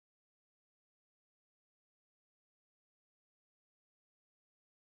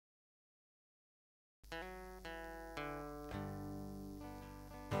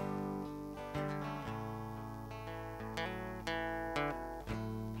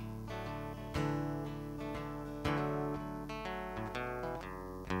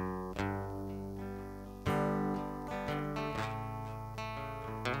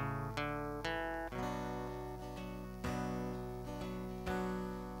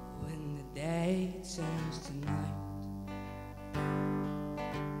Day turns to night,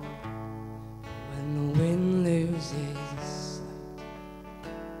 when the wind loses sight,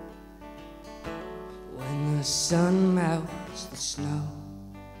 when the sun melts the snow,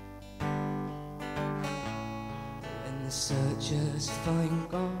 when the searchers find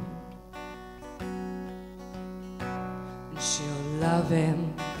gold, and she'll love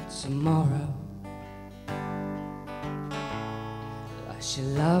him tomorrow. She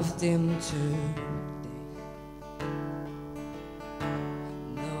loved him today,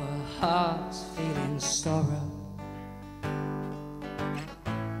 though her heart's feeling sorrow,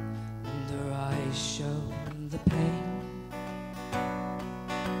 and her eyes show the pain.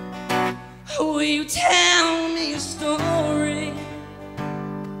 Will you tell me a story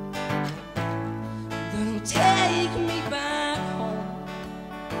that'll take me back home,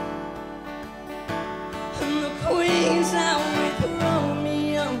 and the queen's out with the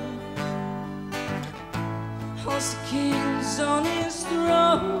king's on his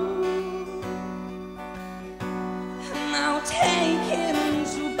throne, and I'll take him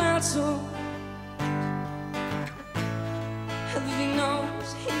to battle, and he knows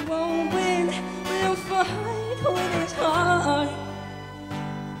he won't win, we'll fight with his heart.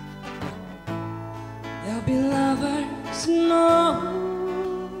 There'll be lovers, no.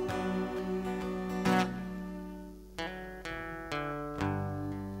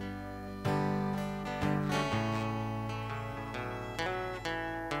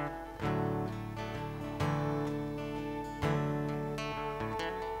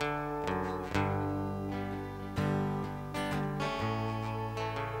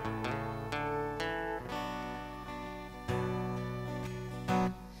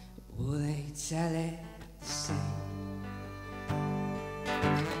 Will they tell it the same?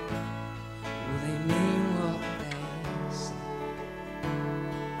 Will they mean what they say?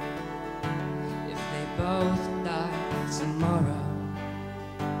 If they both die tomorrow,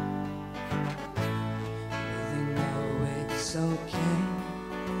 will they know it's okay?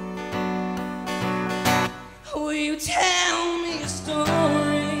 Will you tell me a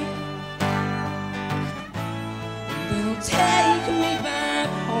story that'll take me back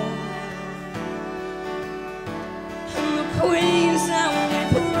home? Queen's out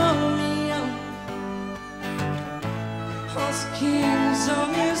with Romeo, all the king's on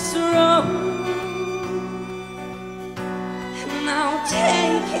his throne, and I'll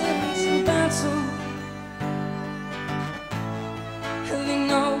take him to battle, and he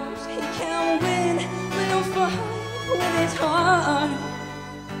knows he can't win, we'll fight with his heart.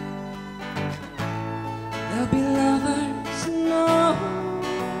 There'll be lovers, no.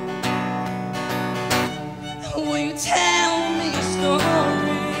 Will you tell me a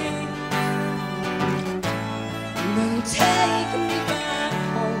story that'll take me back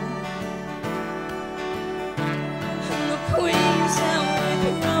home, and the queen's out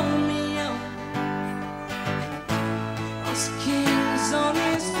with Romeo, all the king's on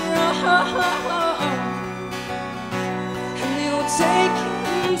his throne, and he'll take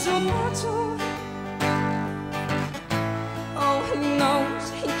him to battle. Oh, he knows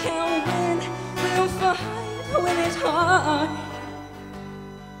he can't win, we'll fight with his heart.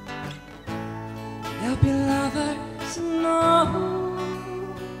 There'll be lovers, no.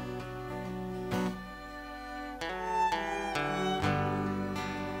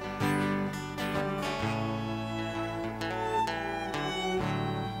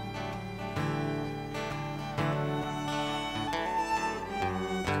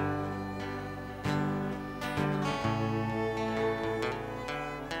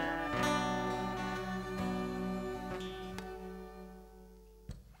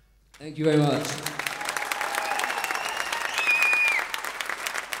 Thank you very much.